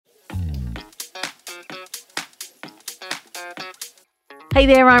Hey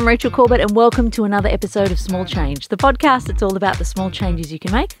there, I'm Rachel Corbett and welcome to another episode of Small Change, the podcast that's all about the small changes you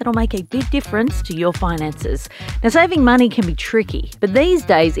can make that'll make a big difference to your finances. Now, saving money can be tricky, but these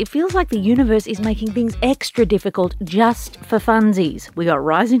days it feels like the universe is making things extra difficult just for funsies. We got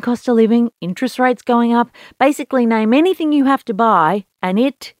rising cost of living, interest rates going up, basically name anything you have to buy and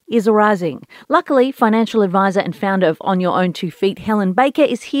it is rising. Luckily, financial advisor and founder of On Your Own 2 Feet, Helen Baker,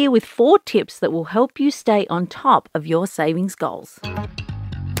 is here with 4 tips that will help you stay on top of your savings goals.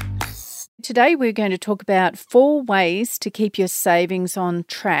 Today we're going to talk about 4 ways to keep your savings on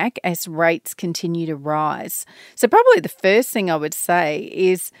track as rates continue to rise. So probably the first thing I would say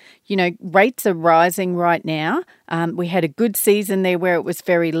is, rates are rising right now. We had a good season there where it was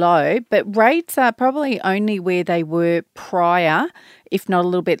very low, but rates are probably only where they were prior, if not a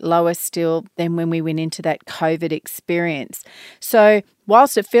little bit lower still than when we went into that COVID experience. So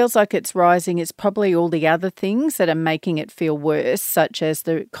whilst it feels like it's rising, it's probably all the other things that are making it feel worse, such as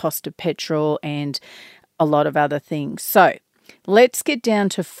the cost of petrol and a lot of other things. So let's get down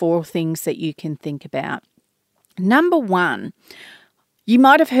to 4 things that you can think about. Number 1, you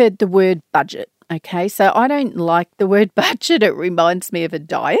might have heard the word budget. Okay, so I don't like the word budget. It reminds me of a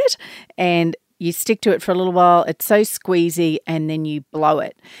diet, and you stick to it for a little while, it's so squeezy, and then you blow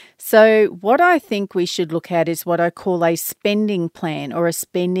it. So what I think we should look at is what I call a spending plan, or a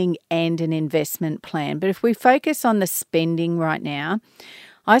spending and an investment plan. But if we focus on the spending right now,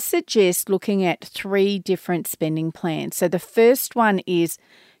 I suggest looking at 3 different spending plans. So the first one is,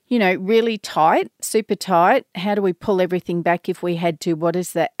 really tight, super tight. How do we pull everything back if we had to? What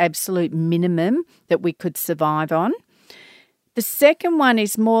is the absolute minimum that we could survive on? The second one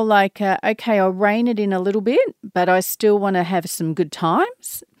is more like, I'll rein it in a little bit, but I still want to have some good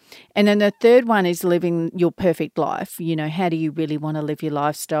times. And then the third one is living your perfect life. How do you really want to live your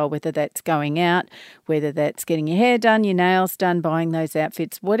lifestyle, whether that's going out, whether that's getting your hair done, your nails done, buying those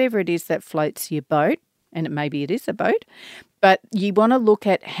outfits, whatever it is that floats your boat, and maybe it is a boat. But you want to look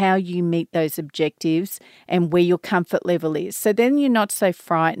at how you meet those objectives and where your comfort level is. So then you're not so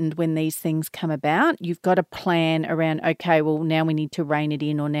frightened when these things come about. You've got a plan around, now we need to rein it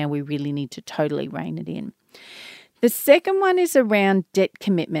in, or now we really need to totally rein it in. The second one is around debt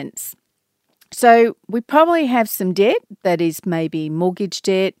commitments. So we probably have some debt that is maybe mortgage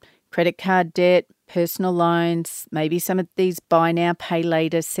debt, credit card debt, personal loans, maybe some of these buy now, pay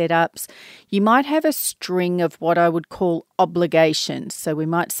later setups. You might have a string of what I would call obligations. So we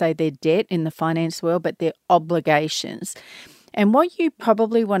might say they're debt in the finance world, but they're obligations. And what you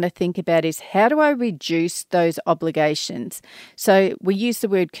probably want to think about is, how do I reduce those obligations? So we use the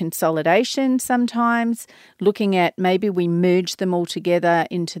word consolidation sometimes, looking at maybe we merge them all together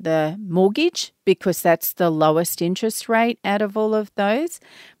into the mortgage because that's the lowest interest rate out of all of those.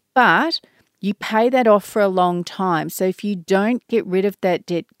 But you pay that off for a long time. So if you don't get rid of that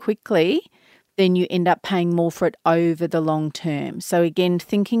debt quickly, then you end up paying more for it over the long term. So again,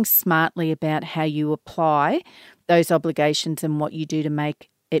 thinking smartly about how you apply those obligations and what you do to make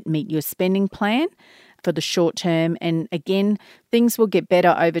it meet your spending plan for the short term. And again, things will get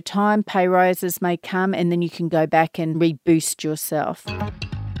better over time. Pay rises may come, and then you can go back and reboost yourself.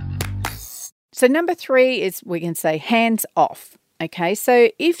 So number 3 is, we can say, hands off. Okay,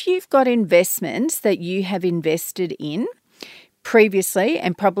 so if you've got investments that you have invested in previously,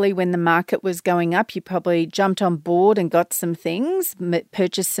 and probably when the market was going up, you probably jumped on board and got some things,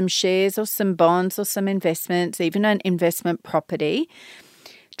 purchased some shares or some bonds or some investments, even an investment property,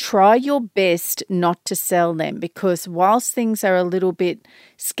 try your best not to sell them, because whilst things are a little bit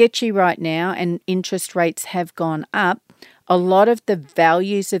sketchy right now and interest rates have gone up, a lot of the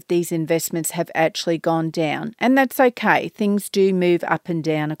values of these investments have actually gone down. And that's okay. Things do move up and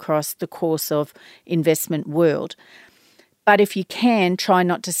down across the course of investment world. But if you can, try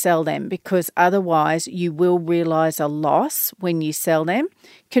not to sell them, because otherwise you will realize a loss when you sell them.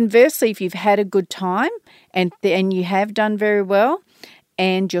 Conversely, if you've had a good time and you have done very well,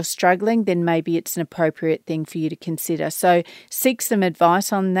 and you're struggling, then maybe it's an appropriate thing for you to consider. So seek some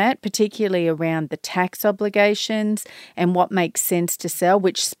advice on that, particularly around the tax obligations and what makes sense to sell,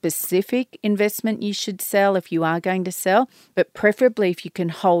 which specific investment you should sell if you are going to sell, but preferably if you can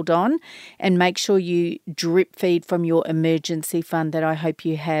hold on and make sure you drip feed from your emergency fund that I hope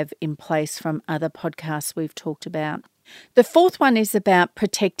you have in place from other podcasts we've talked about. The fourth one is about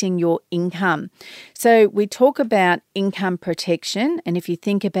protecting your income. So we talk about income protection, and if you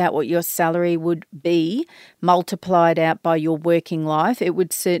think about what your salary would be multiplied out by your working life, it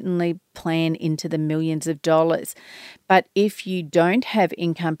would certainly plan into the millions of dollars. But if you don't have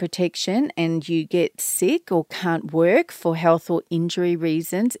income protection and you get sick or can't work for health or injury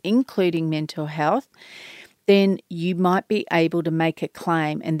reasons, including mental health, then you might be able to make a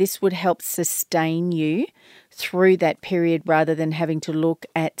claim, and this would help sustain you through that period rather than having to look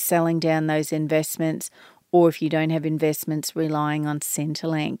at selling down those investments, or if you don't have investments, relying on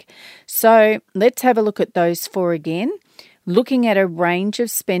Centrelink. So let's have a look at those 4 again. Looking at a range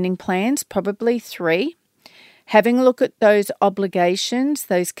of spending plans, probably 3. Having a look at those obligations,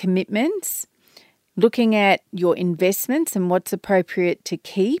 those commitments. Looking at your investments and what's appropriate to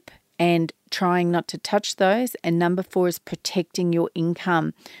keep and trying not to touch those. And number 4 is protecting your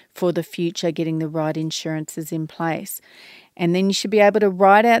income for the future, getting the right insurances in place. And then you should be able to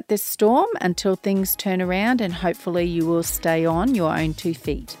ride out this storm until things turn around, and hopefully you will stay on your own 2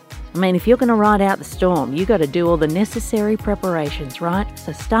 feet. I mean, if you're going to ride out the storm, you got to do all the necessary preparations, right?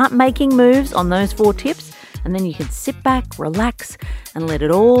 So start making moves on those 4 tips, and then you can sit back, relax, and let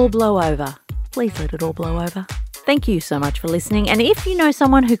it all blow over. Please let it all blow over. Thank you so much for listening. And if you know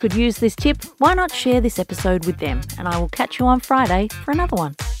someone who could use this tip, why not share this episode with them? And I will catch you on Friday for another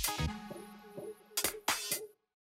one.